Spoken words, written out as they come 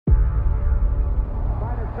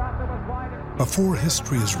Before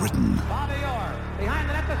history is written,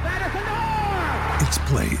 it's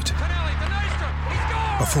played.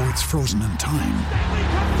 Before it's frozen in time,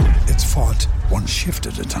 it's fought one shift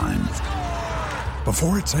at a time.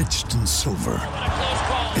 Before it's etched in silver,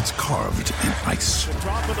 it's carved in ice.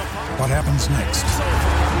 What happens next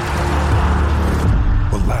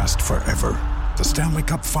will last forever. The Stanley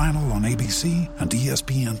Cup Final on ABC and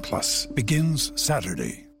ESPN Plus begins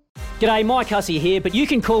Saturday. G'day, Mike Hussey here, but you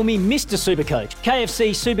can call me Mr. Supercoach. KFC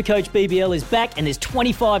Supercoach BBL is back and there's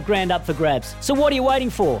 25 grand up for grabs. So what are you waiting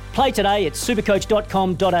for? Play today at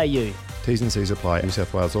supercoach.com.au. T's and C's apply. New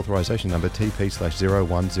South Wales authorisation number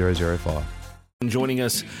TP/01005. Joining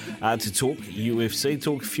us to talk UFC,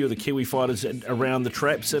 talk a few of the Kiwi fighters around the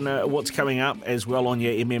traps and what's coming up as well on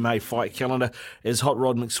your MMA fight calendar is Hot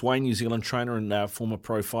Rod McSwain, New Zealand trainer and former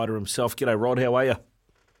pro fighter himself. G'day, Rod. How are you?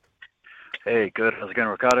 Hey, good. How's it going,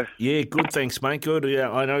 Ricardo? Yeah, good, thanks, mate. Good. Yeah,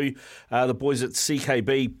 I know the boys at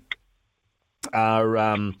CKB are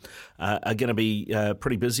going to be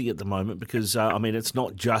pretty busy at the moment because it's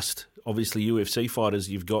not just obviously UFC fighters.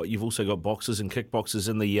 You've also got boxers and kickboxers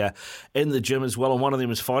in the gym as well. And one of them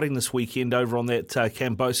is fighting this weekend over on that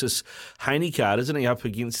Kambosos Haney card, isn't he? Up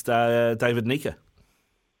against David Nika.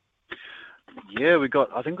 Yeah,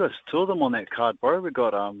 I think there's two of them on that card, bro. We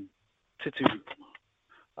got Titu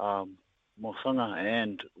Mosanga,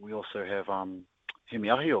 and we also have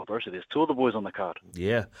Himiahio, bro. So there's two of the boys on the card.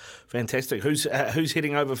 Yeah, fantastic. Who's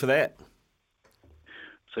heading over for that?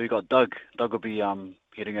 So you got Doug. Doug will be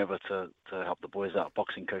heading over to help the boys out.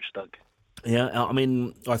 Boxing coach Doug. Yeah,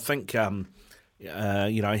 I think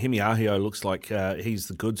Himiahio looks like he's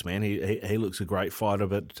the goods, man. He looks a great fighter,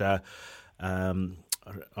 but I don't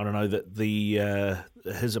know that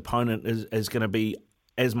his opponent is going to be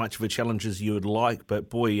as much of a challenge as you would like, but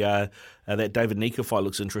boy, that David Nika fight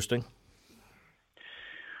looks interesting.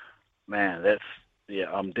 Man,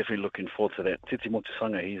 I'm definitely looking forward to that. Titi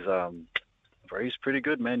Motusanga, he's pretty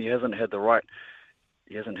good, man. He hasn't had the right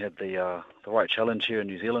challenge here in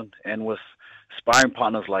New Zealand, and with sparring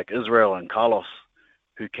partners like Israel and Carlos,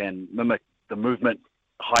 who can mimic the movement,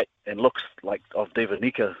 height, and looks like of David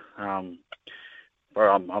Nika,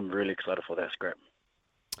 bro, I'm really excited for that scrap.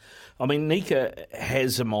 I mean, Nika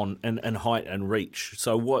has him on in height and reach.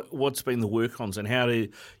 So what's been the work-ons, and how do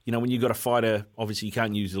when you've got a fighter, obviously you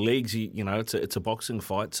can't use the legs. It's a boxing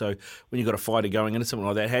fight. So when you've got a fighter going into something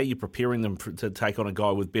like that, how are you preparing them to take on a guy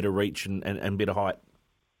with better reach and better height?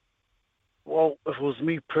 Well, if it was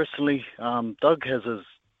me personally, Doug's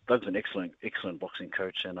an excellent boxing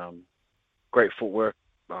coach and great footwork,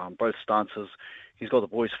 both stances. He's got the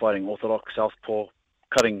boys fighting orthodox, southpaw,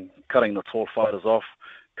 cutting the tall fighters off,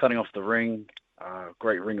 cutting off the ring,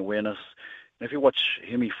 great ring awareness. And if you watch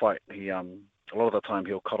Hemi fight, he a lot of the time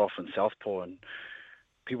he'll cut off in southpaw, and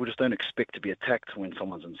people just don't expect to be attacked when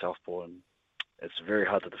someone's in southpaw, and it's very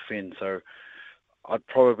hard to defend. So I'd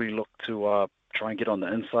probably look to try and get on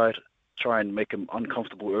the inside, try and make him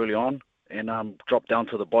uncomfortable early on, and drop down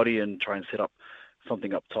to the body and try and set up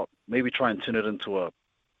something up top. Maybe try and turn it into a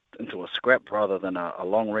scrap rather than a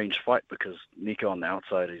long range fight, because Nika on the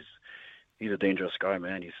outside he's a dangerous guy,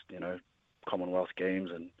 man. He's Commonwealth Games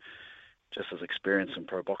and just his experience in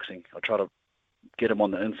pro boxing. I'll try to get him on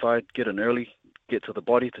the inside, get in early, get to the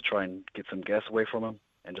body to try and get some gas away from him,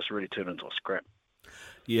 and just really turn it into a scrap.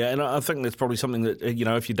 Yeah, and I think that's probably something that,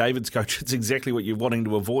 if you're David's coach, it's exactly what you're wanting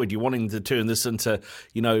to avoid. You're wanting to turn this into,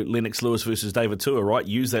 Lennox Lewis versus David Tua, right?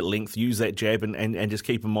 Use that length, use that jab, and just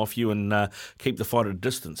keep him off you and keep the fight at a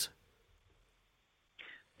distance.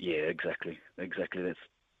 Yeah, exactly. That's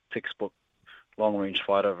textbook long-range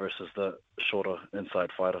fighter versus the shorter inside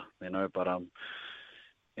fighter, But,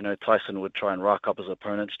 Tyson would try and rack up his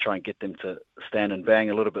opponents, try and get them to stand and bang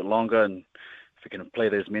a little bit longer. And if we can play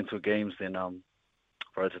those mental games, then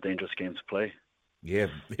it's a dangerous game to play. Yeah,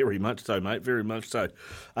 very much so, mate. Very much so.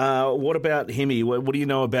 What about Hemi? What do you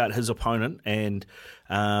know about his opponent? And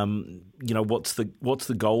what's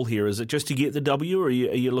the goal here? Is it just to get the W, or are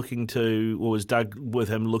you looking to, or is Doug with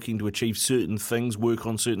him looking to achieve certain things, work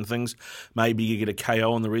on certain things? Maybe you get a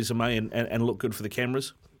KO on the resume and look good for the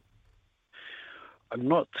cameras. I'm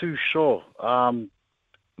not too sure.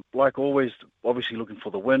 Like always, obviously looking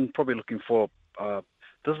for the win. Probably looking for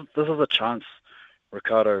this is a chance,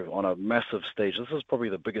 Ricardo, on a massive stage. This is probably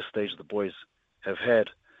the biggest stage the boys have had,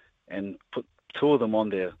 and put two of them on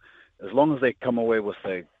there. As long as they come away with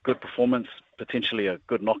a good performance, potentially a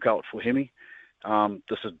good knockout for Hemi,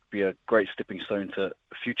 this would be a great stepping stone to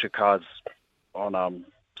future cards on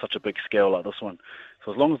such a big scale like this one.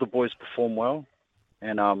 So as long as the boys perform well,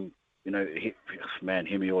 and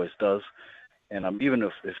Hemi always does, And even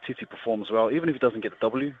if Titi performs well, even if he doesn't get the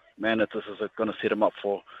W, man, this is going to set him up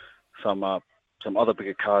for some other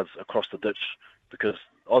bigger cards across the ditch, because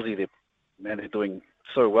Aussie, they're doing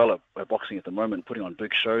so well at boxing at the moment, putting on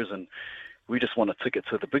big shows, and we just want a ticket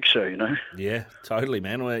to the big show, you know? Yeah, totally,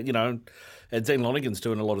 man. Well, you know, and Dean Lonergan's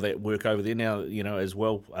doing a lot of that work over there now, you know, as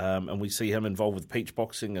well. And we see him involved with Peach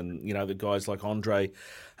Boxing and, you know, the guys like Andre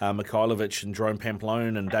Mikhailovich and Jerome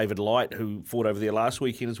Pamplone and David Light, who fought over there last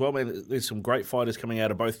weekend as well. Man, there's some great fighters coming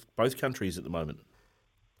out of both countries at the moment.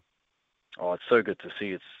 Oh, it's so good to see.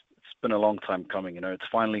 It's been a long time coming, you know. It's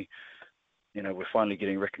finally, you know, we're finally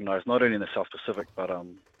getting recognised, not only in the South Pacific, but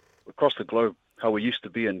across the globe, how we used to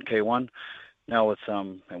be in K1. Now it's,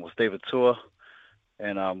 and with David Tua,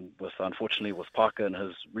 and unfortunately with Parker and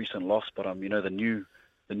his recent loss, but you know, the new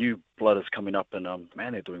blood is coming up, and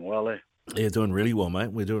man, they're doing well, eh? Yeah, doing really well,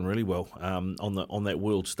 mate. We're doing really well on that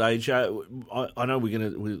world stage. I know we're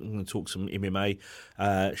going to talk some MMA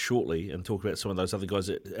shortly and talk about some of those other guys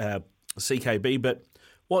at CKB, but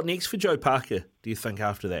what next for Joe Parker, do you think,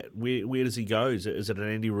 after that? Where does he go? Is it an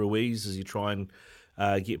Andy Ruiz? Does he try and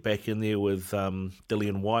get back in there with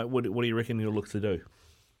Dillian Whyte? What do you reckon he'll look to do?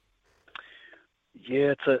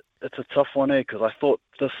 Yeah, it's a tough one, because I thought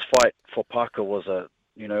this fight for Parker was the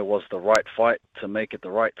right fight to make at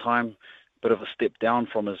the right time. Bit of a step down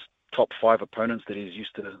from his top 5 opponents that he's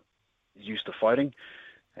used to fighting,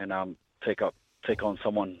 and take on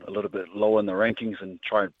someone a little bit lower in the rankings and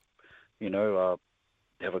try, you know,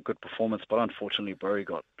 have a good performance. But unfortunately, bro, he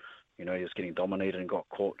was getting dominated and got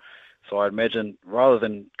caught. So I imagine rather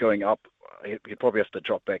than going up, he'd probably have to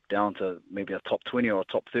drop back down to maybe a top 20 or a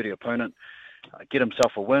top 30 opponent, get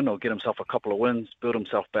himself a win or get himself a couple of wins, build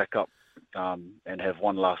himself back up, and have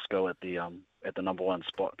one last go at the number 1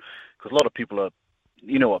 spot. Because a lot of people are,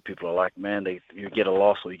 you know what people are like, man. You get a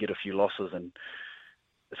loss or you get a few losses, and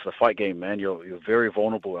it's the fight game, man. You're very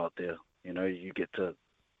vulnerable out there. You know,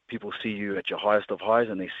 people see you at your highest of highs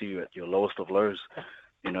and they see you at your lowest of lows.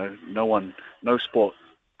 You know, no sport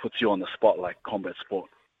puts you on the spot like combat sport.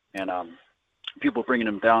 And people bringing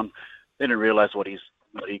him down, they didn't realize what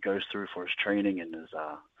he goes through for his training and his,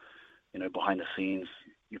 you know, behind the scenes.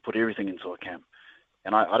 You put everything into a camp.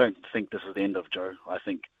 And I don't think this is the end of Joe. I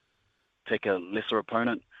think take a lesser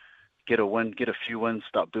opponent, get a win, get a few wins,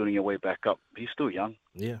 start building your way back up. He's still young.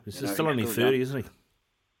 Yeah, he's still only 30, young. Isn't he?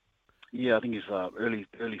 Yeah, I think he's early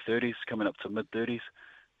 30s, coming up to mid 30s.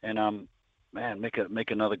 And man, make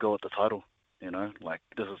another go at the title. You know, like,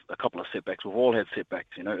 this is a couple of setbacks. We've all had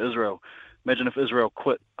setbacks. You know, Israel. Imagine if Israel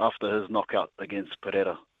quit after his knockout against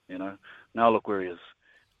Pereira. You know, now look where he is.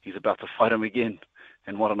 He's about to fight him again,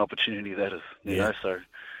 and what an opportunity that is. You know, so,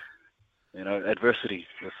 you know, adversity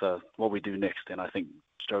is what we do next. And I think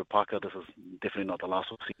Joe Parker, this is definitely not the last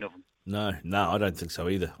we've seen of him. No, I don't think so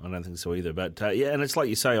either. But yeah, and it's like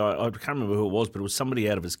you say, I can't remember who it was, but it was somebody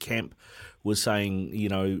out of his camp was saying, you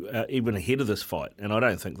know, even ahead of this fight, and I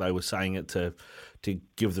don't think they were saying it to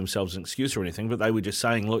give themselves an excuse or anything, but they were just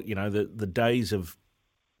saying, look, you know, the days of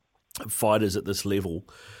fighters at this level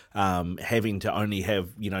having to only have,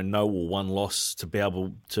 you know, no or one loss to be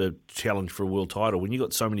able to challenge for a world title. When you've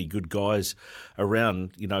got so many good guys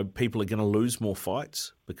around, you know, people are going to lose more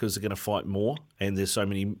fights because they're going to fight more, and there's so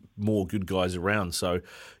many more good guys around. So,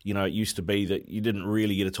 you know, it used to be that you didn't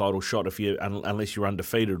really get a title shot unless you're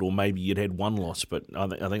undefeated, or maybe you'd had one loss, but I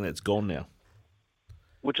think that's gone now.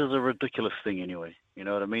 Which is a ridiculous thing anyway. You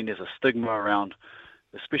know what I mean? There's a stigma around,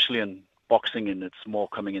 especially in boxing, and it's more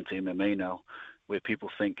coming into MMA now, where people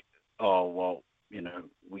think, oh, well, you know,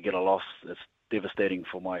 we get a loss, it's devastating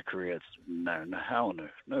for my career. It's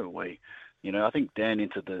no way. You know, I think Dan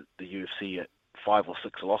entered the UFC at 5 or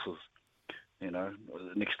 6 losses, you know,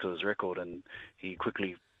 next to his record, and he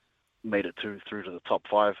quickly made it through to the top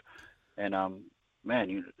 5. And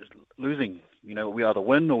man, losing, you know, we either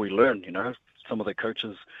win or we learn. You know, some of the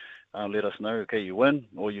coaches let us know, okay, you win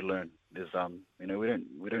or you learn. There's you know,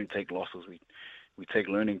 we don't take losses. We take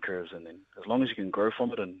learning curves, and then as long as you can grow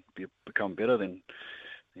from it and become better, then,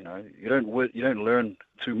 you know, you don't learn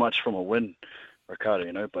too much from a win, Ricardo,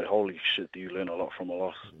 you know, but holy shit, do you learn a lot from a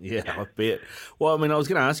loss. Yeah, I bet. Well, I mean, I was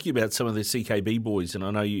going to ask you about some of the CKB boys, and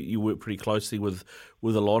I know you work pretty closely with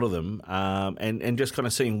a lot of them, and just kind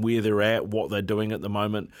of seeing where they're at, what they're doing at the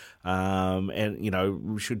moment, and, you know,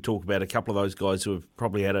 we should talk about a couple of those guys who have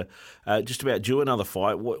probably had just about due another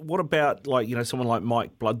fight. What about, like, you know, someone like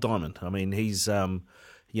Mike Blood Diamond? I mean, he's,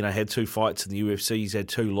 you know, had 2 fights in the UFC, he's had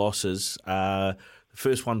 2 losses, the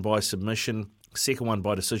first one by submission, second one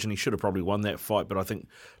by decision. He should have probably won that fight, but I think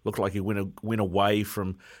looked like he went away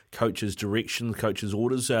from coach's direction, coach's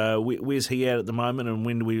orders. Where's he at the moment, and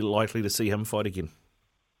when are we likely to see him fight again?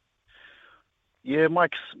 Yeah,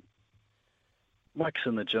 Mike's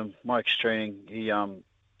in the gym. Mike's training.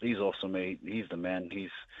 He's awesome. He's the man.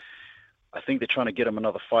 I think they're trying to get him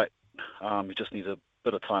another fight. He just needs a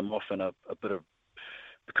bit of time off and a bit of,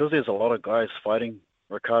 because there's a lot of guys fighting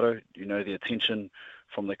Ricardo. The attention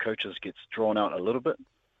from the coaches gets drawn out a little bit.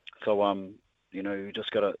 So you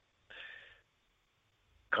just gotta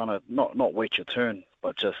kind of not wait your turn,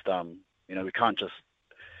 but just we can't just,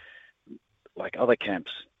 like other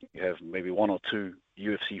camps, you have maybe one or two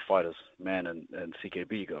UFC fighters, man, and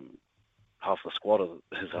CKB, you got half the squad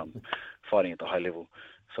is fighting at the high level.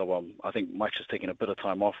 So I think Mike's just taking a bit of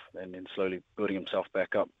time off and then slowly building himself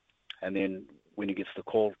back up. And then when he gets the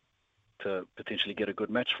call to potentially get a good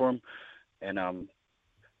match for him, and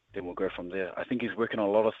then we'll go from there. I think he's working on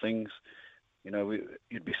a lot of things.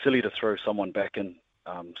 You'd be silly to throw someone back in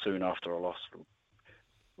soon after a loss.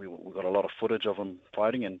 We've got a lot of footage of him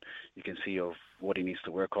fighting, and you can see of what he needs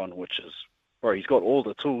to work on, which is, he's got all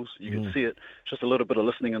the tools. You can see it. Just a little bit of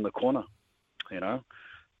listening in the corner,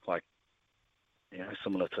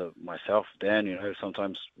 similar to myself, Dan,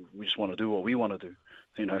 sometimes we just want to do what we want to do,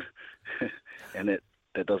 and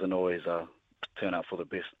that doesn't always turn out for the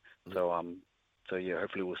best. So yeah,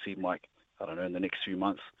 hopefully we'll see Mike, I don't know, in the next few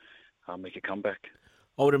months, make a comeback.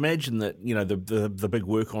 I would imagine that the big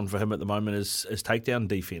work on for him at the moment is takedown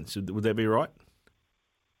defense. Would that be right?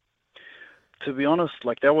 To be honest,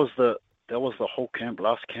 that was the whole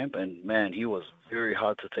last camp, and man, he was very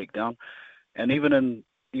hard to take down. And even in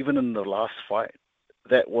the last fight,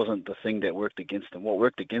 that wasn't the thing that worked against him. What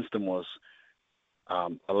worked against him was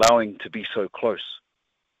allowing to be so close.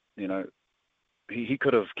 He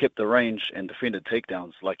could have kept the range and defended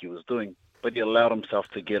takedowns like he was doing, but he allowed himself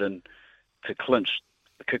to get in to clinch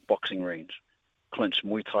the kickboxing range, clinch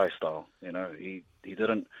Muay Thai style. He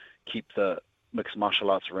didn't keep the mixed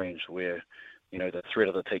martial arts range where, the threat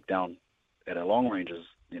of the takedown at a long range is,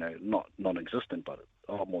 not non-existent, but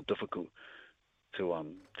a lot more difficult to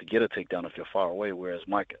get a takedown if you're far away. Whereas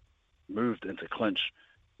Mike moved into clinch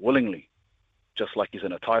willingly, just like he's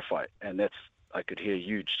in a Thai fight, and I could hear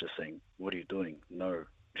Huge just saying, "What are you doing? No,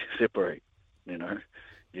 separate.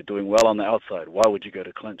 You're doing well on the outside. Why would you go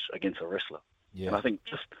to clinch against a wrestler?" Yeah. And I think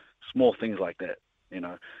just small things like that.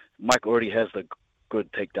 Mike already has the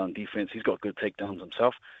good takedown defense. He's got good takedowns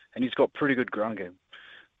himself, and he's got pretty good ground game.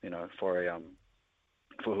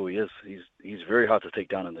 For who he is, he's very hard to take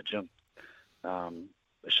down in the gym.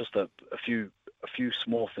 It's just a few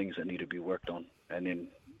small things that need to be worked on, and then,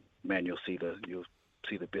 man, you'll see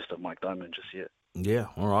the best of Mike Diamond just yet. Yeah,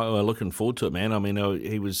 all right. Well, looking forward to it, man. I mean,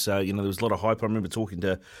 he was, there was a lot of hype. I remember talking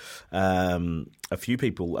to a few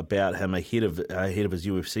people about him ahead of his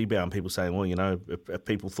UFC bout, and people saying, well, if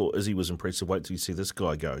people thought Izzy was impressive, wait till you see this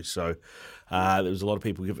guy go. So there was a lot of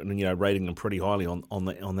people rating him pretty highly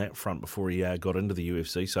on that front before he got into the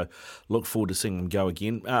UFC. So look forward to seeing him go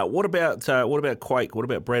again. What about Quake? What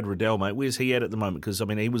about Brad Riddell, mate? Where's he at the moment? Because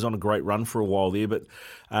he was on a great run for a while there, but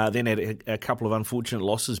then had a couple of unfortunate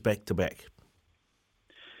losses back to back.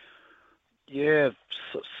 Yeah,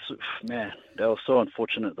 man, that was so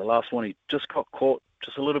unfortunate. The last one, he just got caught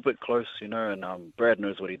just a little bit close, and Brad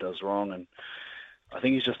knows what he does wrong, and I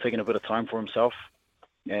think he's just taking a bit of time for himself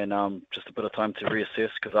and just a bit of time to reassess,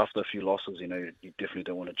 because after a few losses, you definitely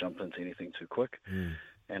don't want to jump into anything too quick.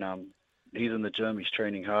 And he's in the gym, he's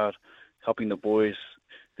training hard, helping the boys.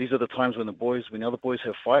 These are the times when the other boys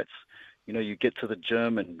have fights, you get to the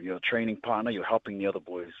gym and your training partner, you're helping the other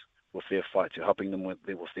boys with their fights, you're helping them with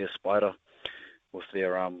their spider, with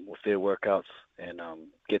their workouts, and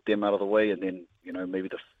get them out of the way, and then maybe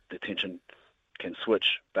the attention can switch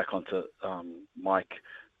back onto Mike,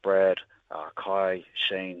 Brad, Kai,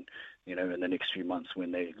 Shane, in the next few months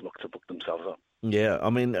when they look to book themselves up. Yeah, I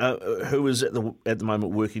mean, who is at the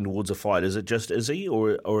moment working towards a fight? Is it just Izzy,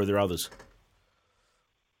 or are there others?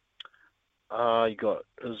 You got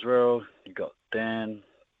Israel, you got Dan,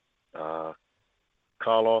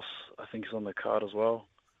 Carlos, I think he's on the card as well.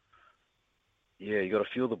 Yeah, you got a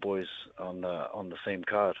few of the boys on the same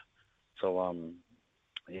card. So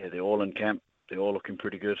yeah, they're all in camp. They're all looking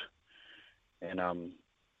pretty good. And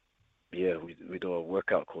yeah, we do a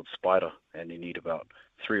workout called Spider, and you need about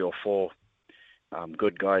 3 or 4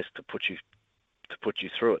 good guys to put you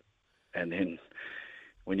through it. And then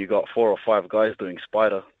when you got 4 or 5 guys doing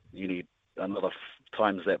Spider, you need another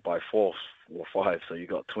times that by 4 or 5. So you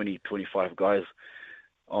got 20, 25 guys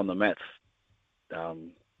on the mats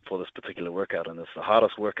for this particular workout, and it's the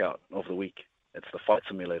hardest workout of the week. It's the fight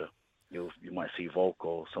simulator. You might see Volk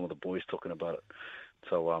or some of the boys talking about it.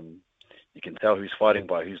 So you can tell who's fighting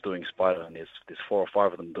by who's doing Spider, and there's 4 or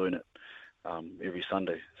 5 of them doing it every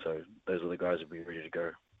Sunday. So those are the guys who'll be ready to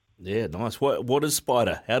go. Yeah, nice. What is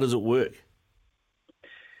Spider? How does it work?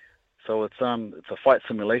 So it's a fight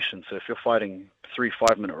simulation. So if you're fighting 3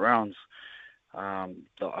 5-minute rounds,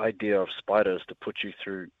 the idea of Spider is to put you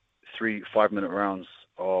through 3 5-minute rounds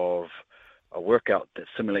of a workout that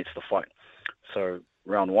simulates the fight. So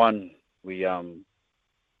round 1, we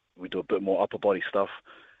do a bit more upper body stuff,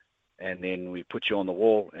 and then we put you on the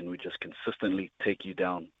wall, and we just consistently take you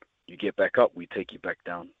down. You get back up, we take you back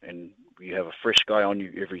down, and we have a fresh guy on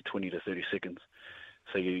you every 20 to 30 seconds.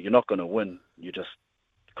 So you're not going to win. You're just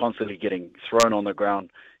constantly getting thrown on the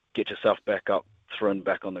ground, get yourself back up, thrown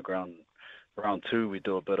back on the ground. Round 2, we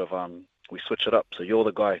do a bit of we switch it up. So you're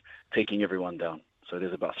the guy taking everyone down. So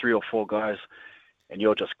there's about 3 or 4 guys, and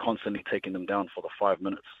you're just constantly taking them down for the 5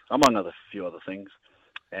 minutes, among few other things.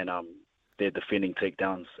 And they're defending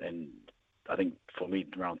takedowns. And I think for me,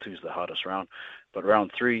 round 2 is the hardest round. But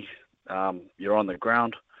round 3, you're on the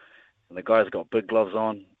ground, and the guys got big gloves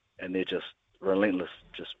on, and they're just relentless,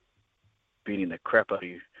 just beating the crap out of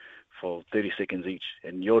you for 30 seconds each.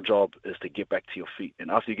 And your job is to get back to your feet. And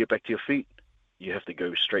after you get back to your feet, you have to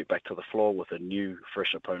go straight back to the floor with a new,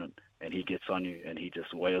 fresh opponent. And he gets on you, and he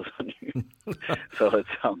just wails on you. So it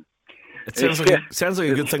sounds like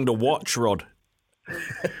a good thing to watch, Rod.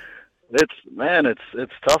 It's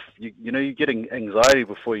tough. You're getting anxiety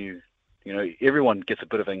before everyone gets a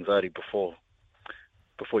bit of anxiety before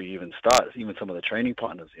you even start. Even some of the training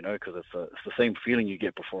partners, because it's the same feeling you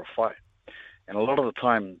get before a fight. And a lot of the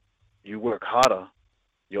time, you work harder.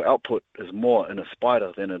 Your output is more in a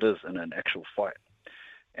Spider than it is in an actual fight.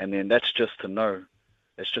 And then that's just to know.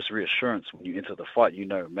 It's just reassurance when you enter the fight.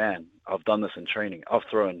 Man, I've done this in training. I've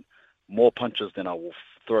thrown more punches than I will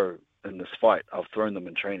throw in this fight. I've thrown them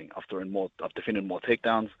in training. I've defended more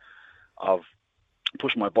takedowns. I've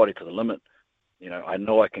pushed my body to the limit. I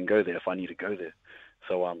know I can go there if I need to go there.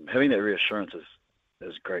 So having that reassurance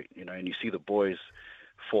is great. And you see the boys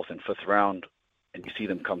 4th and 5th round, and you see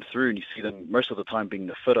them come through, and you see them most of the time being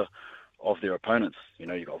the fitter of their opponents. You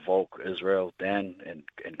got Volk, Israel, Dan,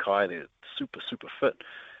 and Kai. They're super, super fit.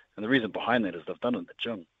 And the reason behind that is they've done it in the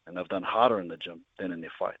gym, and they've done harder in the gym than in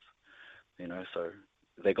their fights. So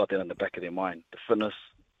they got that in the back of their mind. The fitness,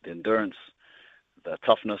 the endurance, the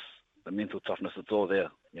toughness, the mental toughness, it's all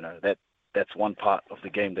there. That's one part of the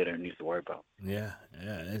game they don't need to worry about. Yeah,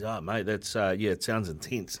 mate. That's it sounds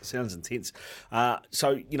intense.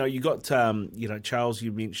 So you got Charles.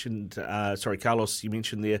 You mentioned Carlos. You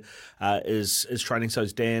mentioned there is training. So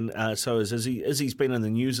is Dan. So is Izzy. Izzy's been in the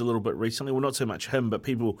news a little bit recently. Well, not so much him, but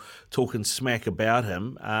people talking smack about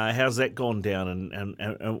him. How's that gone down?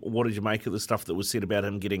 And what did you make of the stuff that was said about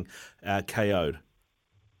him getting KO'd?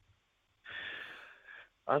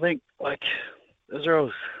 I think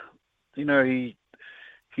Israel's. He knows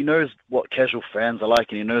what casual fans are like,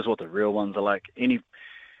 and he knows what the real ones are like. Any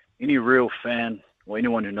real fan or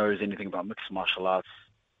anyone who knows anything about mixed martial arts,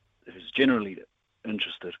 who's generally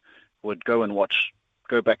interested, would go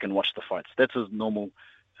back and watch the fights. That's his normal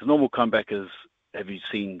comeback is, have you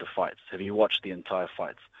seen the fights? Have you watched the entire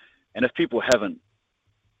fights? And if people haven't,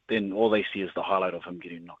 then all they see is the highlight of him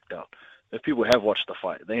getting knocked out. If people have watched the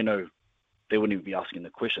fight, they know they wouldn't even be asking the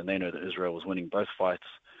question. They know that Israel was winning both fights,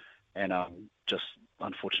 and just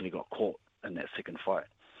unfortunately got caught in that second fight.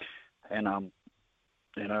 And I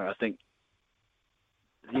think,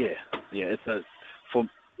 it'd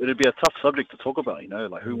be a tough subject to talk about.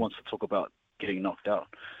 Who wants to talk about getting knocked out?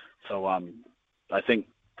 So I think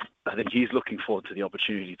he's looking forward to the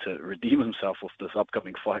opportunity to redeem himself with this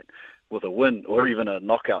upcoming fight with a win or even a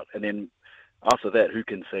knockout. And then after that, who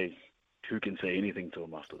can say anything to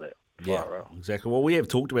him after that? Yeah, exactly. Well, we have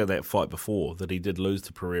talked about that fight before, that he did lose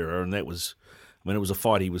to Pereira, and that was, it was a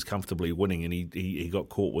fight he was comfortably winning, and he got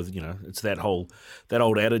caught with, it's that old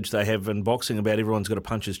adage they have in boxing about everyone's got to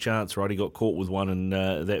punch his chance, right? He got caught with one, and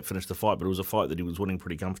that finished the fight, but it was a fight that he was winning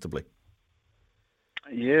pretty comfortably.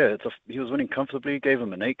 Yeah, he was winning comfortably, gave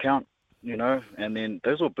him an 8 count, and then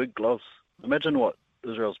those were big gloves. Imagine what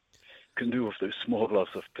Israel can do with those small gloves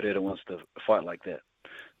if Pereira wants to fight like that.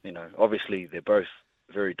 Obviously they're both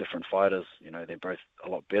very different fighters. They're both a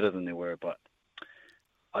lot better than they were, but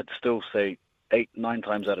I'd still say 8-9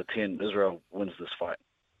 times out of 10, Israel wins this fight.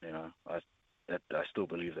 I still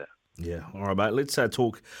believe that. Yeah, all right, mate. Let's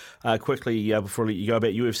talk quickly before I let you go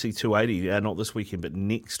about UFC 280, not this weekend, but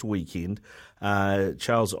next weekend.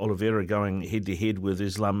 Charles Oliveira going head-to-head with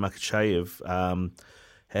Islam Makhachev.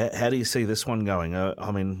 How do you see this one going?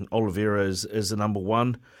 Oliveira is the number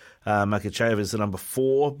 1. Makhachev is the number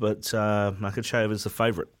 4, but Makhachev is the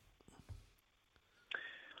favourite.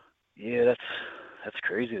 Yeah, that's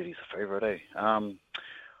crazy that he's a favourite, eh?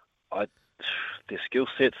 Their skill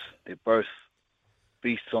sets, they're both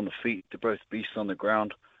beasts on the feet. They're both beasts on the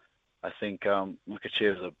ground. I think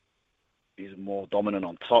Makhachev he's more dominant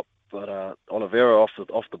on top, but Oliveira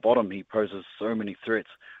off the bottom, he poses so many threats.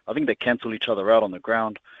 I think they cancel each other out on the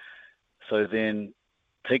ground. So then,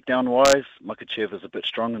 takedown-wise, Makhachev is a bit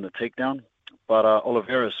strong in the takedown, but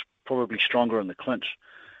Oliveira is probably stronger in the clinch.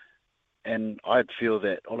 And I'd feel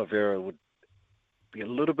that Oliveira would be a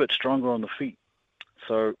little bit stronger on the feet.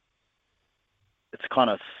 So it's kind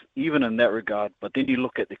of even in that regard, but then you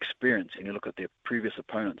look at the experience and you look at their previous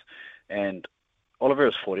opponents, and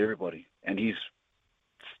Oliveira's fought everybody, and he's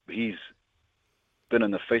been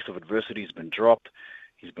in the face of adversity, he's been dropped,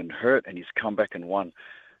 he's been hurt, and he's come back and won.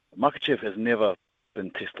 Makhachev has never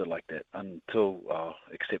been tested like that until,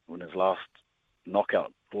 except when his last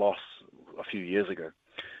knockout loss a few years ago.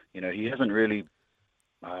 You know, he hasn't really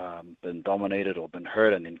been dominated or been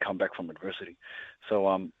hurt and then come back from adversity. So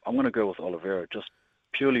I'm going to go with Oliveira just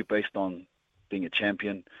purely based on being a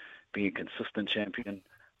champion, being a consistent champion,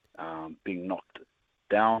 being knocked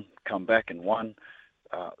down, come back and won.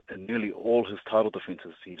 In nearly all his title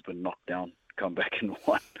defenses, he's been knocked down, come back and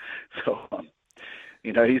won. So,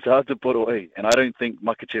 you know, he's hard to put away. And I don't think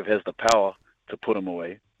Makhachev has the power to put him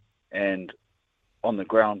away. And on the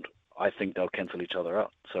ground, I think they'll cancel each other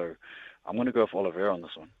out. So I'm going to go with Oliveira on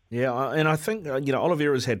this one. Yeah, and I think,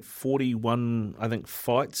 Oliveira's had 41,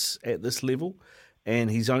 fights at this level,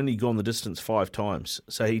 and he's only gone the distance 5 times.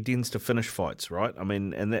 So he tends to finish fights, right? I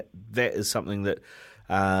mean, and that is something that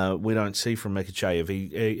we don't see from Makhachev.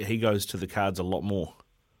 He goes to the cards a lot more.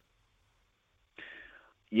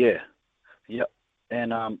 Yeah. Yep.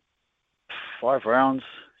 And 5 rounds,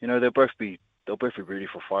 they'll both be ready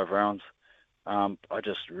for 5 rounds. I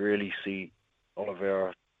just really see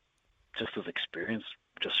Oliveira, just his experience,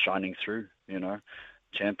 just shining through,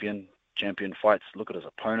 champion fights. Look at his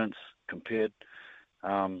opponents compared.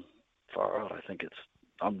 Far out,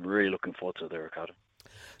 I'm really looking forward to the Ricardo.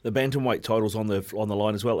 The bantamweight title's on the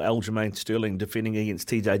line as well. Aljamain Sterling defending against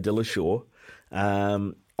TJ Dillashaw.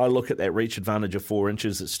 I look at that reach advantage of 4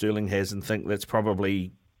 inches that Sterling has and think it's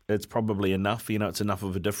probably enough. It's enough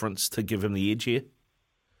of a difference to give him the edge here.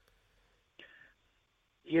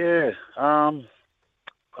 Yeah, I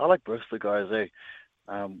like both the guys.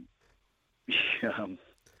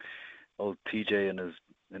 Old TJ and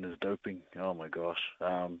his doping. Oh my gosh.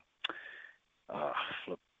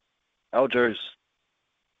 Aljo's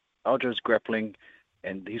grappling,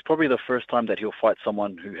 and he's probably the first time that he'll fight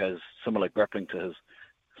someone who has similar grappling to his.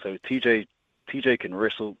 So TJ can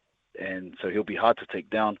wrestle, and so he'll be hard to take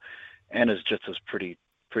down, and his jiu-jitsu is pretty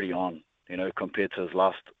on, compared to his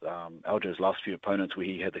Aljo's last few opponents where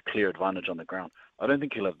he had the clear advantage on the ground. I don't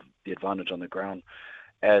think he'll have the advantage on the ground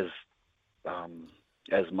as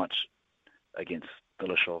much against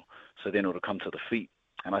Dillashaw. So then it'll come to the feet,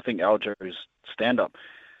 and I think Aljo's stand-up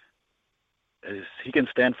he can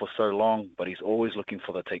stand for so long, but he's always looking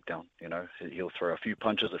for the takedown. He'll throw a few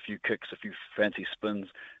punches, a few kicks, a few fancy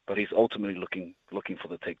spins, but he's ultimately looking for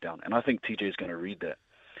the takedown. And I think TJ is going to read that.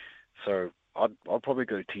 So I'll probably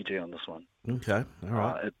go TJ on this one. Okay, all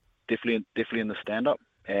right. Definitely in the stand-up,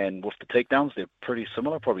 and with the takedowns, they're pretty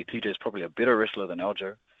similar. Probably TJ is probably a better wrestler than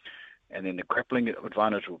Aljo, and then the grappling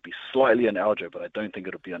advantage will be slightly in Aljo, but I don't think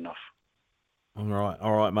it'll be enough. All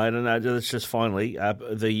right, mate. And that's just finally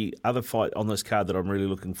the other fight on this card that I'm really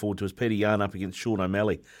looking forward to is Peter Yan up against Sean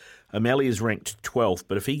O'Malley. O'Malley is ranked 12th,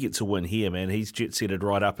 but if he gets a win here, man, he's jet-setted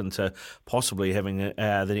right up into possibly having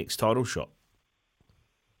the next title shot.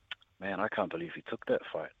 Man, I can't believe he took that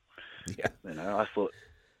fight. Yeah. I thought,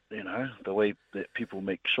 the way that people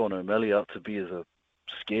make Sean O'Malley out to be as a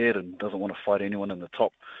scared and doesn't want to fight anyone in the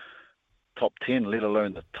top 10, let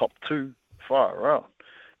alone the top 2, far out.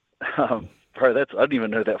 Bro, I didn't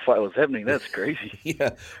even know that fight was happening. That's crazy. Yeah,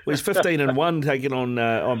 well, he's 15-1 taking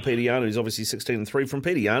on Peter Yan, who's obviously 16-3. From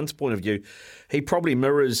Peter Yan's point of view, he probably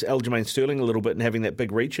mirrors Aljamain Sterling a little bit in having that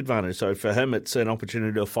big reach advantage. So for him, it's an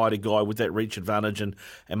opportunity to fight a guy with that reach advantage and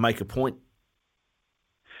make a point.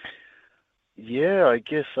 Yeah, I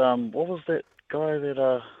guess. What was that guy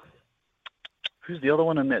that? Who's the other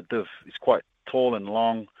one in that div? He's quite tall and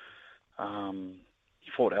long.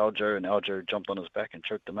 He fought Aljo, and Aljo jumped on his back and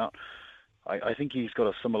choked him out. I think he's got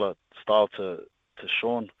a similar style to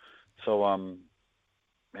Sean. So,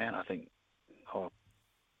 man, I think this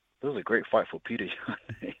was a great fight for Peter.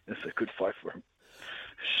 It's a good fight for him.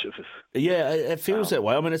 Shivers. Yeah, it feels that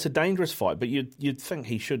way. I mean, it's a dangerous fight, but you'd think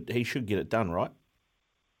he should get it done, right?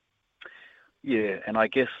 Yeah, and I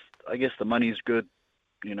guess the money's good.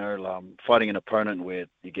 Fighting an opponent where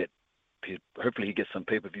hopefully he gets some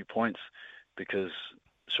pay-per-view points, because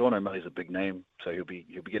Sean O'Malley's a big name, so he'll be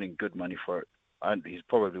getting good money for it. He's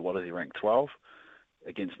probably, what is he, ranked 12?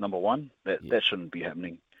 against number one. That shouldn't be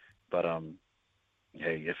happening. But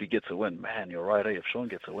hey, if he gets a win, man, you're right. If Sean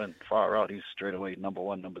gets a win, far out, he's straight away number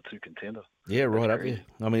one, number two contender. Yeah, right up there.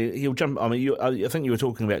 I mean, he'll jump. I mean, I think you were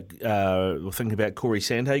talking about Corey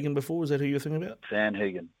Sandhagen before. Is that who you were thinking about?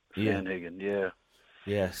 Sandhagen, yeah.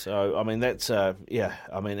 Yeah, so, I mean, that's, I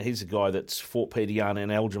mean, he's a guy that's fought Peter Yan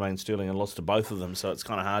and Aljamain Sterling and lost to both of them, so it's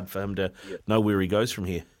kind of hard for him to know where he goes from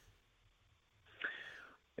here.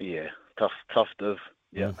 Yeah, tough div.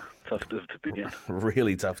 Yeah, tough div to begin.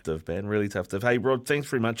 Really tough div, man, really tough div. Hey, Rod, thanks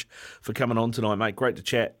very much for coming on tonight, mate. Great to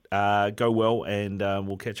chat. Go well, and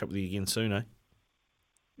we'll catch up with you again soon, eh?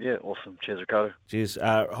 Yeah, awesome. Cheers, Ricardo. Cheers.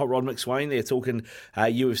 Hot Rod McSwain there talking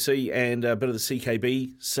UFC and a bit of the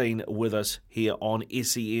CKB scene with us here on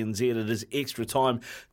SENZ. It is extra time.